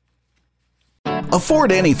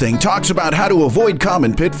 Afford Anything talks about how to avoid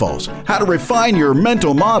common pitfalls, how to refine your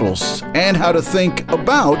mental models, and how to think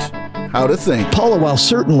about how to think. Paula, while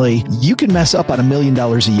certainly you can mess up on $1 million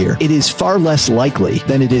a year, it is far less likely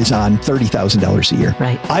than it is on $30,000 a year.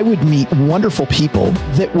 Right. I would meet wonderful people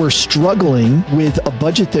that were struggling with a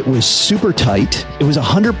budget that was super tight. It was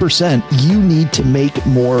 100% you need to make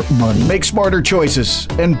more money. Make smarter choices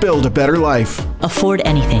and build a better life. Afford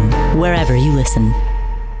Anything, wherever you listen.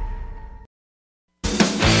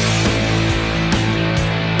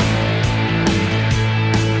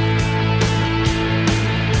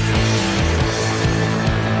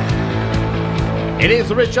 It is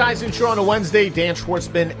the Rich Eisen Show on a Wednesday. Dan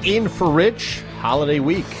Schwartzman in for Rich. Holiday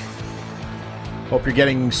week. Hope you're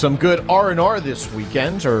getting some good R&R this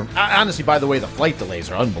weekend. Or honestly, by the way, the flight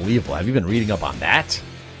delays are unbelievable. Have you been reading up on that?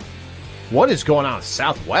 What is going on with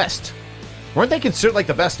Southwest? Weren't they considered like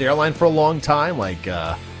the best airline for a long time?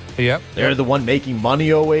 Yep. They're the one making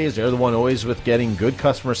money always. They're the one always with getting good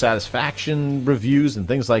customer satisfaction reviews and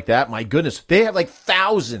things like that. My goodness, they have like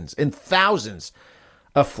thousands and thousands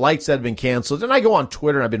of flights that have been canceled. And I go on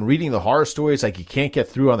Twitter and I've been reading the horror stories like you can't get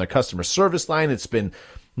through on their customer service line. It's been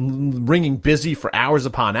ringing busy for hours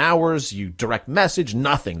upon hours. You direct message,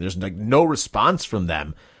 nothing. There's no response from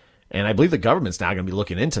them. And I believe the government's now going to be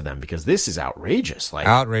looking into them because this is outrageous.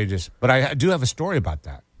 Outrageous. But I do have a story about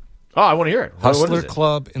that. Oh, I want to hear it. Hustler what is it?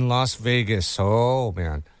 Club in Las Vegas. Oh,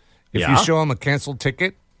 man. If Yeah? you show them a canceled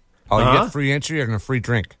ticket, you get free entry and a free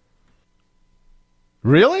drink.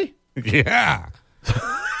 Really? Yeah.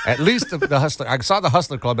 At least the Hustler. I saw the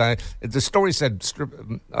Hustler Club. The story said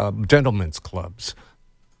gentlemen's clubs.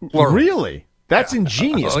 Plural. Really? That's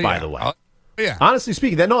ingenious, by the way. Yeah. Honestly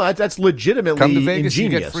speaking, that's legitimately Come to Vegas,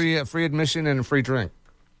 ingenious. you get free admission and a free drink.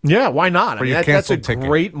 Yeah, why not? For your That's a canceled ticket.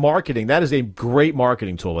 great marketing. That is a great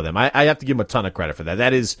marketing tool with them. I have to give them a ton of credit for that.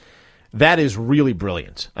 That is really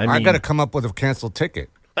brilliant. I got to come up with a canceled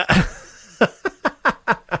ticket.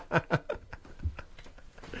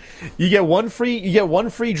 You get one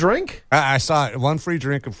free drink? I saw it. One free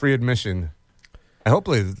drink and free admission.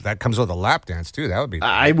 Hopefully that comes with a lap dance, too. That would be cool.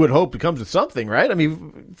 I would hope it comes with something, right? I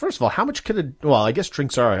mean, first of all, how much could it... Well, I guess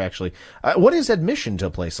drinks are actually... what is admission to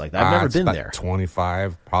a place like that? I've never been about there.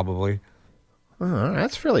 25 probably. Oh,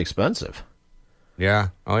 that's fairly expensive. Yeah.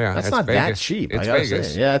 Oh, yeah. That's not Vegas. that cheap. It's I gotta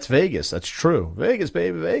Vegas. say. Yeah, it's Vegas. That's true. Vegas,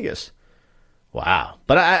 baby, Vegas. Wow.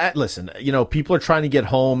 But I listen, people are trying to get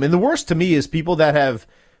home. And the worst to me is people that have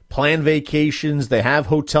planned vacations. They have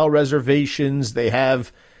hotel reservations. They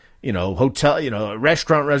have, hotel,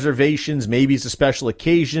 restaurant reservations. Maybe it's a special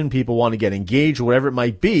occasion. People want to get engaged, whatever it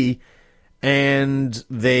might be. And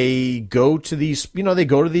they go to these, they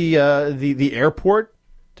go to the airport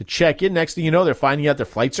to check in. Next thing you know, they're finding out their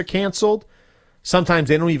flights are canceled. Sometimes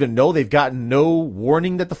they don't even know. They've gotten no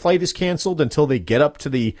warning that the flight is canceled until they get up to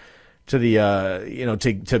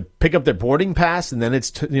pick up their boarding pass, and then it's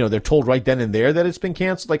they're told right then and there that it's been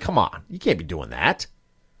canceled. Like, come on, you can't be doing that.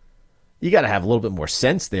 You got to have a little bit more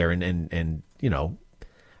sense there, and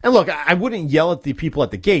look, I wouldn't yell at the people at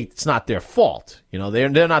the gate. It's not their fault.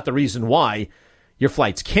 They're not the reason why your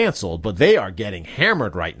flight's canceled, but they are getting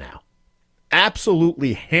hammered right now,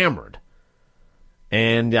 absolutely hammered.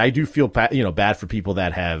 And I do feel bad for people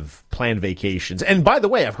that have planned vacations. And by the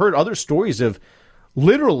way, I've heard other stories of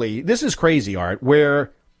literally, this is crazy, Art,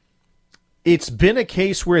 where it's been a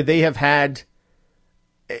case where they have had,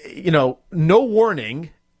 no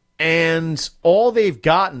warning, and all they've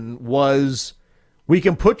gotten was, we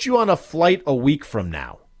can put you on a flight a week from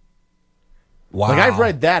now. Wow. Like, I've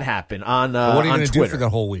read that happen on Twitter. What are you going to do for the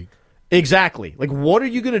whole week? Exactly. Like, what are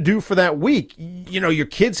you going to do for that week? Your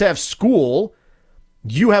kids have school.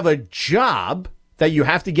 You have a job that you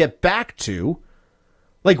have to get back to.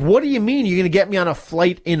 Like, what do you mean you're going to get me on a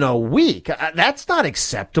flight in a week? That's not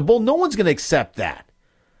acceptable. No one's going to accept that.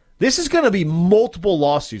 This is going to be multiple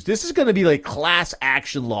lawsuits. This is going to be like class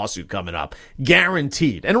action lawsuit coming up.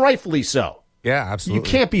 Guaranteed. And rightfully so. Yeah, absolutely.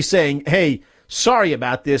 You can't be saying, hey, sorry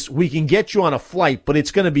about this. We can get you on a flight, but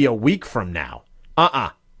it's going to be a week from now.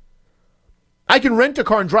 I can rent a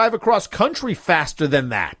car and drive across country faster than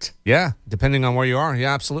that. Yeah, depending on where you are.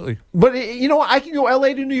 Yeah, absolutely. But, I can go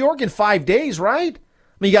L.A. to New York in 5 days, right? I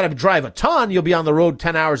mean, you got to drive a ton. You'll be on the road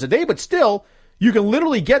 10 hours a day. But still, you can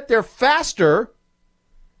literally get there faster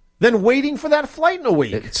than waiting for that flight in a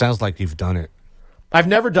week. It sounds like you've done it. I've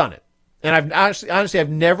never done it. And honestly,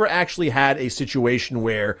 I've never actually had a situation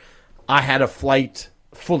where I had a flight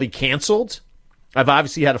fully canceled. I've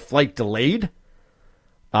obviously had a flight delayed.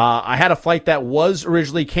 I had a flight that was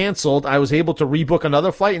originally canceled. I was able to rebook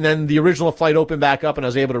another flight, and then the original flight opened back up, and I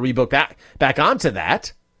was able to rebook back onto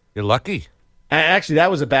that. You're lucky. Actually,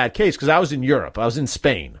 that was a bad case because I was in Europe. I was in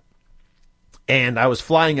Spain. And I was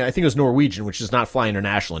flying, I think it was Norwegian, which does not fly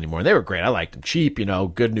international anymore. And they were great. I liked them. Cheap,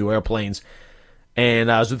 good new airplanes. And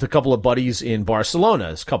I was with a couple of buddies in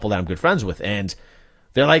Barcelona, a couple that I'm good friends with. And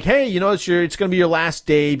they're like, hey, it's going to be your last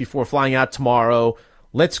day before flying out tomorrow.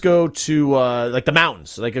 Let's go to the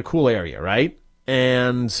mountains, like a cool area, right?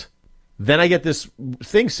 And then I get this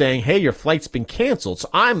thing saying, hey, your flight's been canceled. So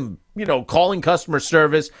I'm, calling customer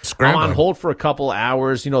service. Scrambling. I'm on hold for a couple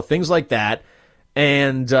hours, things like that.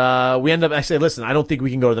 And we end up, I say, listen, I don't think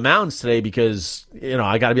we can go to the mountains today because,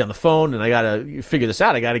 I got to be on the phone and I got to figure this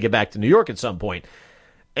out. I got to get back to New York at some point.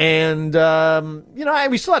 And,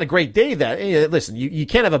 we still had a great day listen, you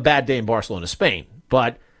can't have a bad day in Barcelona, Spain.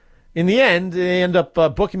 But in the end, they end up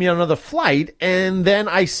booking me on another flight. And then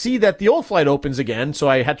I see that the old flight opens again. So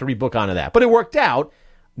I had to rebook onto that. But it worked out.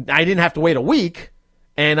 I didn't have to wait a week.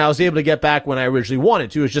 And I was able to get back when I originally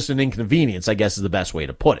wanted to. It was just an inconvenience, I guess is the best way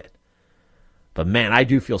to put it. But, man, I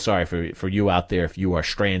do feel sorry for you out there if you are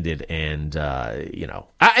stranded and,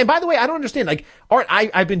 and by the way, I don't understand. Like, Art,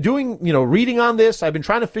 I've been doing, reading on this. I've been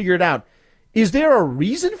trying to figure it out. Is there a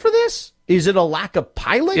reason for this? Is it a lack of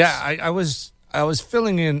pilots? Yeah, I was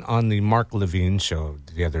filling in on the Mark Levine show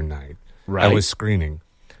the other night. Right. I was screening.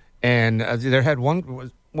 And there had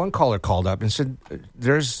one caller called up and said,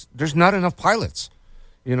 there's not enough pilots.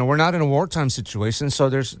 We're not in a wartime situation, so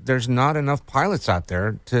there's not enough pilots out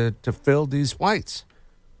there to fill these flights.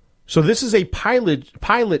 So this is a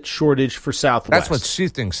pilot shortage for Southwest. That's what she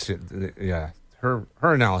thinks. Yeah, her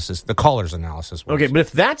analysis, the caller's analysis was. Okay, but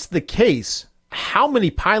if that's the case, how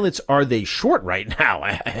many pilots are they short right now?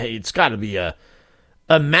 It's got to be a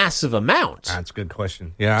massive amount. That's a good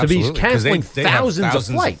question. Yeah, to absolutely. be canceling they thousands of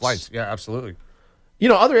of flights. Yeah, absolutely.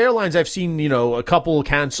 Other airlines I've seen, a couple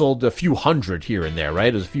canceled, a few hundred here and there, right?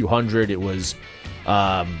 It was a few hundred. It was,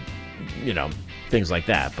 things like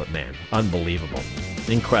that. But, man, unbelievable.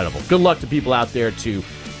 Incredible. Good luck to people out there to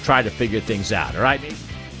try to figure things out, all right?